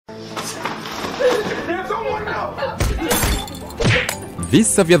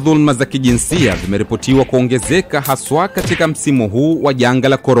Visa vya dhulma za kijinsia vimeripotiwa kuongezeka haswa katika msimu huu wa janga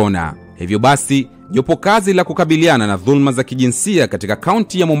la corona. Hivyo basi, jopo kazi la kukabiliana na dhulma za kijinsia katika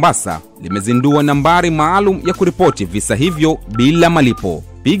kaunti ya Mombasa limezindua nambari maalum ya kuripoti visa hivyo bila malipo.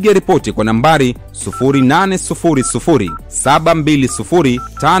 Piga ripoti kwa nambari 0800 720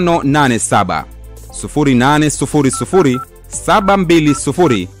 587, 0800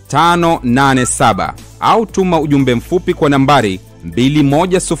 720 587, au tuma ujumbe mfupi kwa nambari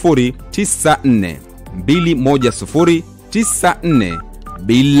 21094 21094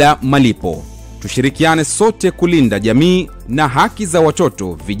 bila malipo. Tushirikiane sote kulinda jamii na haki za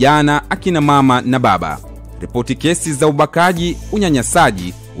watoto, vijana, akina mama na baba. Ripoti kesi za ubakaji,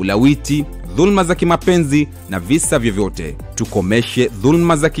 unyanyasaji, ulawiti, dhulma za kimapenzi na visa vyovyote. Tukomeshe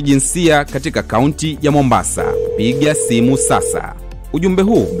dhulma za kijinsia katika kaunti ya Mombasa. Piga simu sasa. Ujumbe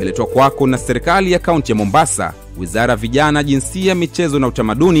huu umeletwa kwako na serikali ya kaunti ya Mombasa, Wizara ya Vijana, Jinsia, Michezo na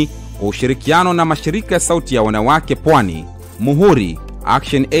Utamaduni kwa ushirikiano na mashirika ya Sauti ya Wanawake Pwani, Muhuri,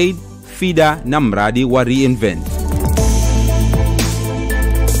 Action Aid, FIDA na mradi wa Reinvent.